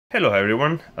Hello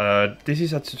everyone, this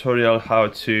is a tutorial how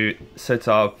to set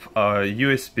up a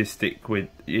USB stick with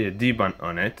DBAN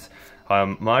on it.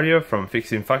 I'm Mario from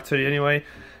Fixing Factory anyway,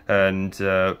 and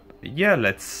yeah,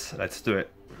 let's do it.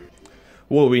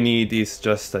 What we need is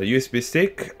just a USB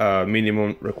stick.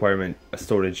 Minimum requirement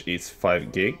storage is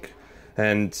 5 gig,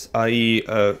 and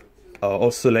I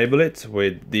also label it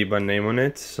with DBAN name on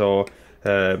it, so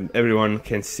everyone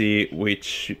can see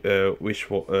which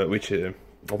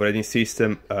operating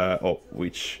system or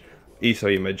which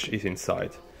ISO image is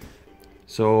inside.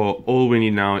 So all we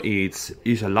need now is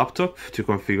a laptop to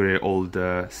configure all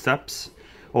the steps.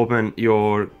 Open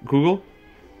your Google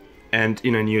and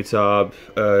in a new tab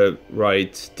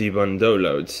write DBAN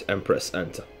downloads and press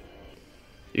enter.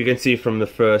 You can see from the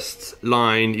first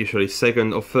line, usually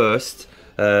second or first,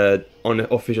 on the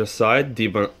official site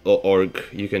dban.org,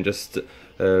 you can just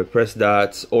press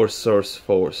that, or source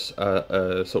force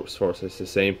is the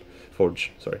same,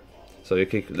 forge, sorry. So you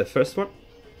click the first one,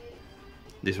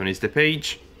 this one is the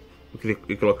page, you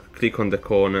click on the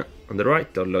corner on the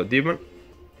right, download DBAN,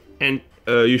 and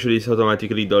usually it's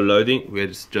automatically downloading. We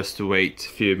just to wait a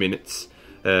few minutes,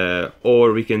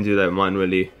 or we can do that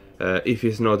manually. If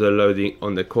it's not downloading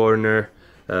on the corner,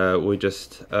 we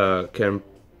just can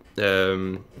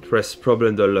press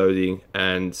problem downloading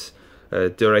and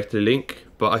directly link,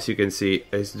 but as you can see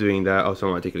it's doing that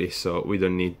automatically, so we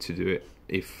don't need to do it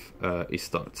if it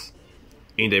starts.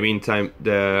 In the meantime,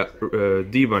 the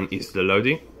DBAN is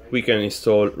downloading. We can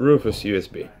install Rufus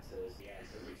USB.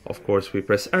 Of course, we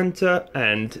press enter,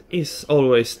 and it's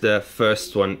always the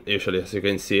first one usually, as you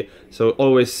can see. So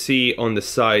always see on the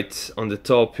site on the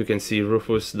top you can see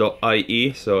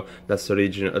rufus.ie, so that's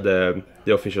the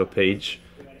official page,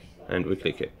 and we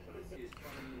click it.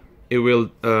 It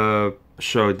will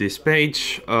show this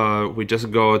page. We just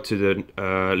go to the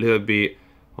little bit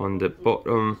on the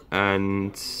bottom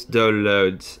and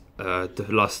download the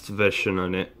last version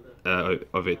on it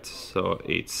of it. So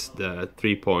it's the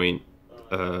 3.20.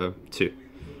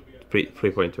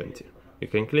 You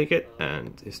can click it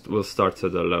and it will start to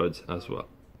download as well.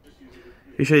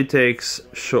 Usually it takes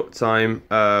short time,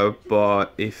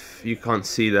 but if you can't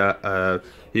see that,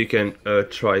 you can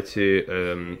try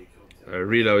to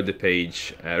reload the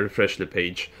page, refresh the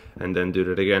page, and then do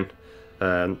that again,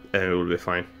 and it will be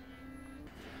fine.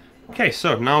 Okay,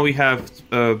 so now we have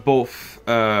both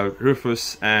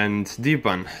Rufus and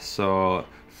DBAN. So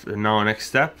now next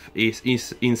step is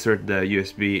insert the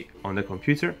USB on the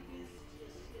computer.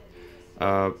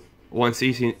 Once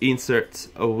it's insert,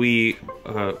 we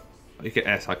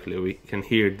can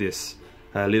hear this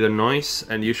little noise,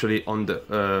 and usually on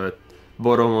the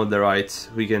bottom of the right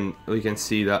we can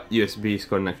see that USB is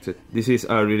connected. This is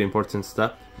a really important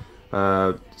step,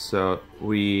 so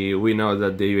we know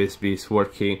that the USB is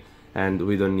working and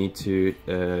we don't need to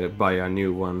buy a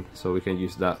new one, so we can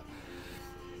use that.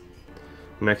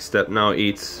 Next step now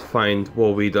is find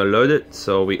what we downloaded,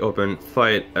 so we open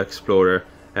File Explorer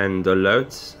and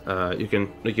download. You can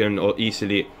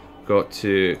easily go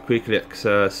to quickly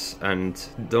access and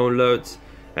download,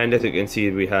 and as you can see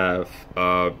we have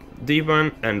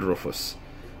DBAN and Rufus.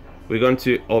 We're going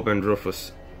to open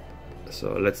Rufus,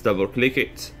 so let's double click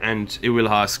it and it will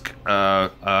ask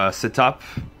setup.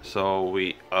 So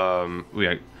we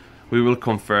will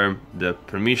confirm the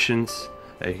permissions.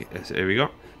 Here we go.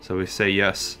 So we say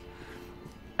yes,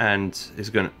 and it's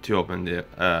going to open the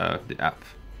app.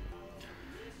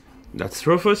 That's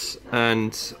Rufus,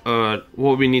 and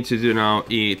what we need to do now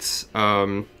is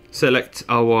select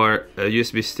our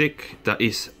USB stick. That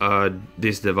is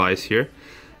this device here.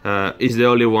 Is the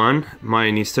only one.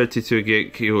 Mine is 32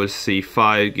 gig. You will see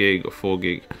 5 gig or 4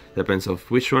 gig, depends of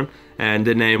which one. And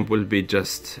the name will be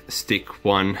just stick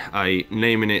 1. I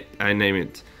name it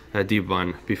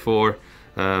DBAN before,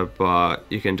 but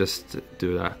you can just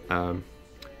do that. You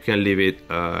can leave it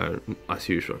as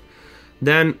usual.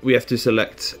 Then we have to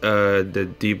select the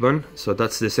DBAN. So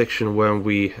that's the section where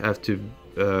we have to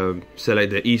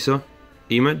select the ISO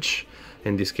image.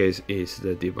 In this case is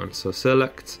the DBAN. So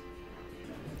select.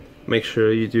 Make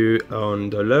sure you do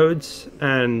on downloads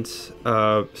and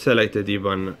select the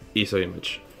DBAN ISO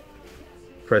image.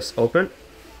 Press open.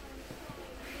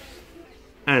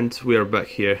 And we are back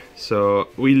here. So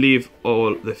we leave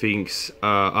all the things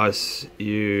as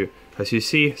you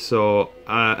see. So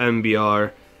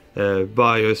MBR,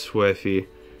 BIOS, Wi-Fi,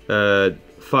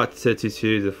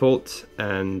 FAT32 default,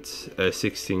 and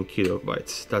 16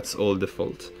 kilobytes. That's all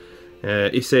default.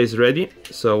 It says ready,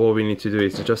 so what we need to do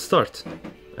is to just start.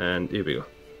 And here we go.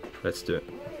 Let's do it.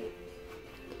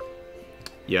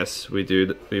 Yes, we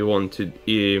do. We want to.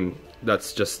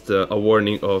 That's just a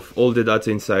warning of all the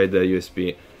data inside the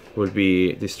USB will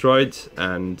be destroyed,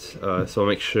 and so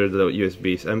make sure the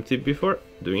USB is empty before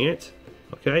doing it.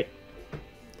 Okay,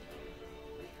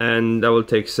 and that will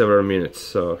take several minutes,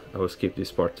 so I will skip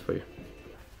this part for you.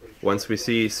 Once we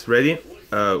see it's ready,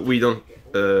 we don't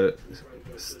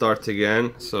start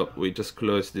again, so we just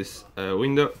close this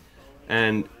window,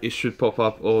 and it should pop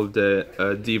up all the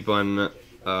DBAN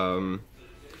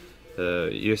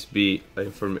USB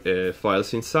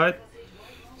files inside.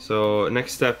 So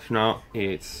next step now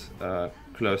is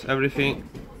close everything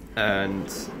and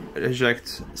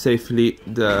eject safely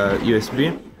the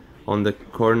USB. On the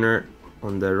corner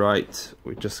on the right,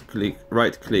 we just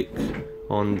right click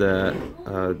on the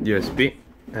USB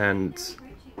and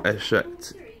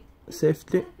eject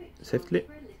safely.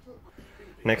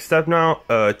 Next step now,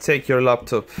 take your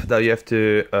laptop that you have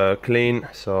to clean,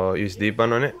 so use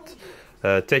DBAN on it.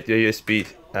 Take the USB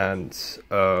and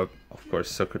of course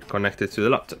socket connected to the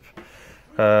laptop.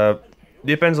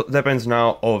 Depends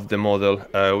now of the model.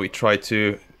 We try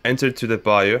to enter to the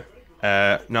BIOS.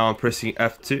 Now I'm pressing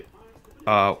F2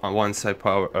 once I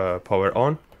power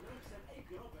on,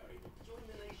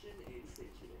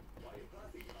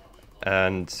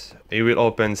 and it will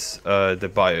open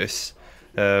the BIOS.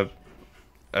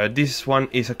 This one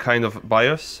is a kind of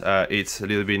BIOS. It's a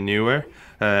little bit newer.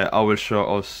 I will show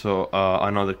also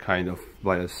another kind of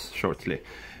BIOS shortly.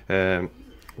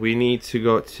 We need to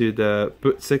go to the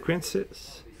boot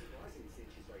sequences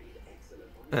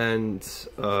and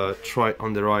try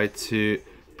on the right to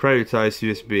prioritize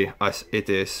USB as it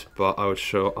is, but I will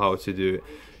show how to do it.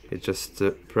 It's just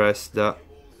press that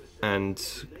and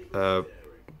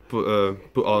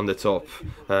put on the top.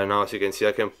 Now as you can see,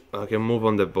 I can move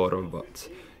on the bottom, but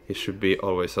it should be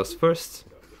always as first.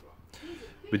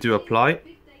 We do apply,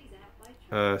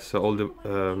 so all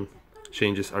the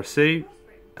changes are saved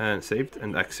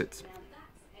and exit.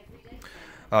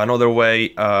 Another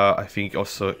way, I think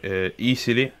also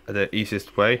easily, the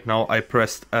easiest way. Now I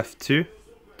pressed F2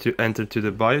 to enter to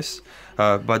the BIOS,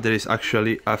 but there is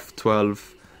actually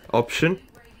F12 option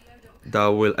that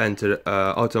will enter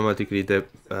automatically the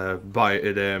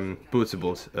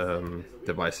bootable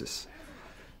devices.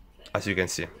 As you can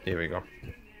see, here we go.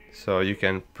 So you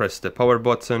can press the power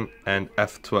button and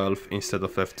F12 instead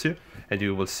of F2, and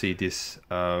you will see this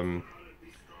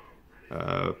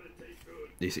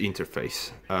this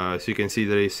interface. So you can see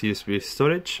there is USB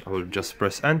storage. I will just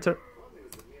press enter,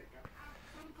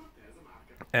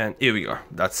 and here we go.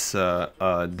 That's the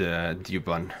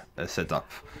DBAN setup.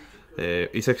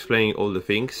 It's explaining all the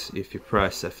things. If you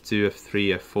press F2,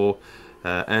 F3, F4,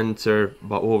 enter,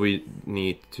 but what we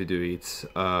need to do is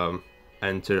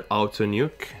enter auto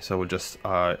nuke. So we'll just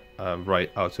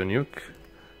write auto nuke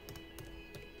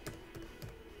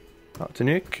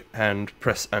and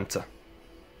press enter.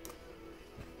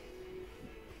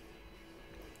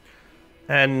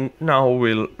 And now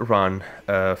we'll run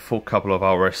for a couple of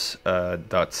hours.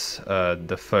 That's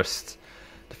the first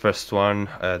one.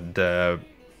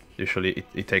 Usually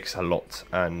it takes a lot,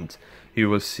 and you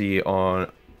will see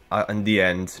on in the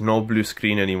end no blue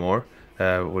screen anymore.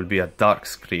 Will be a dark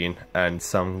screen and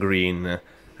some green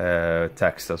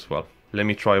text as well. Let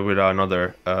me try with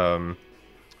another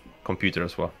computer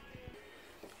as well.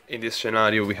 In this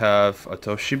scenario we have a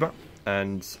Toshiba,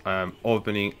 and I'm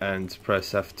opening and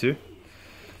press F2.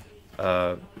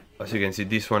 As you can see,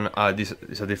 this one this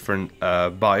is a different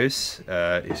BIOS.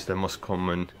 It's the most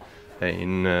common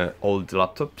in old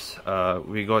laptops.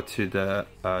 We go to the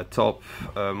top,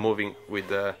 moving with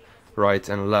the right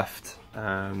and left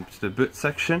to the boot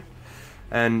section,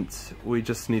 and we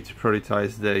just need to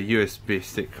prioritize the USB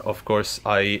stick. Of course,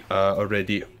 I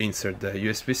already insert the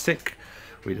USB stick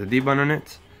with the DBAN on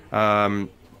it.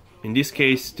 In this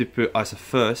case, to put as a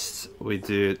first, we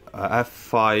do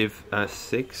F5,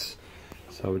 F6.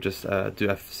 So we just do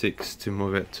F6 to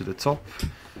move it to the top.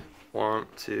 1,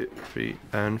 2, 3,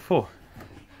 and 4.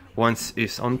 Once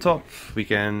it's on top, we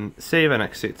can save and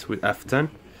exit with F10.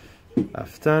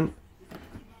 F10.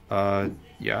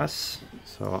 Yes.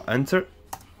 So enter.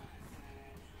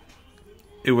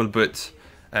 It will boot,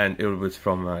 and it will boot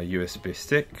from a USB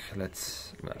stick.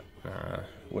 Let's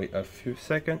wait a few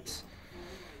seconds.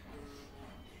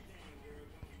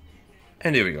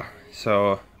 And here we go.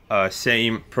 So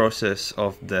same process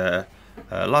of the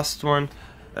last one.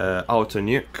 Auto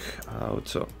nuke,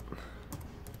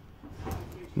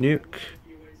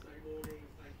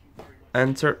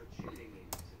 enter,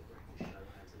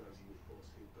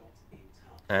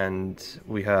 and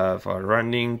we have our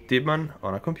running DBAN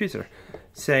on a computer.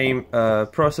 Same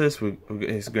process.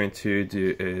 Is going to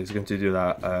do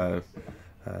that.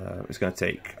 It's going to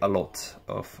take a lot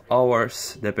of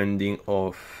hours depending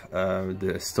of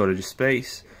the storage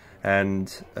space.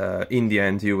 and in the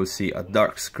end you will see a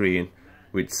dark screen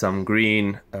with some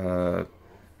green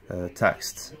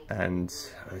text and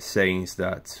sayings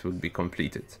that will be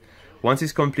completed. Once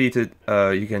it's completed,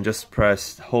 you can just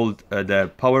hold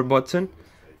the power button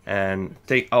and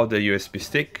take out the USB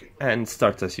stick and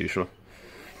start as usual.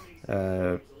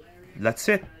 That's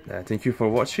it. Thank you for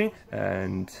watching,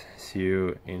 and see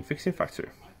you in Fixing Factory.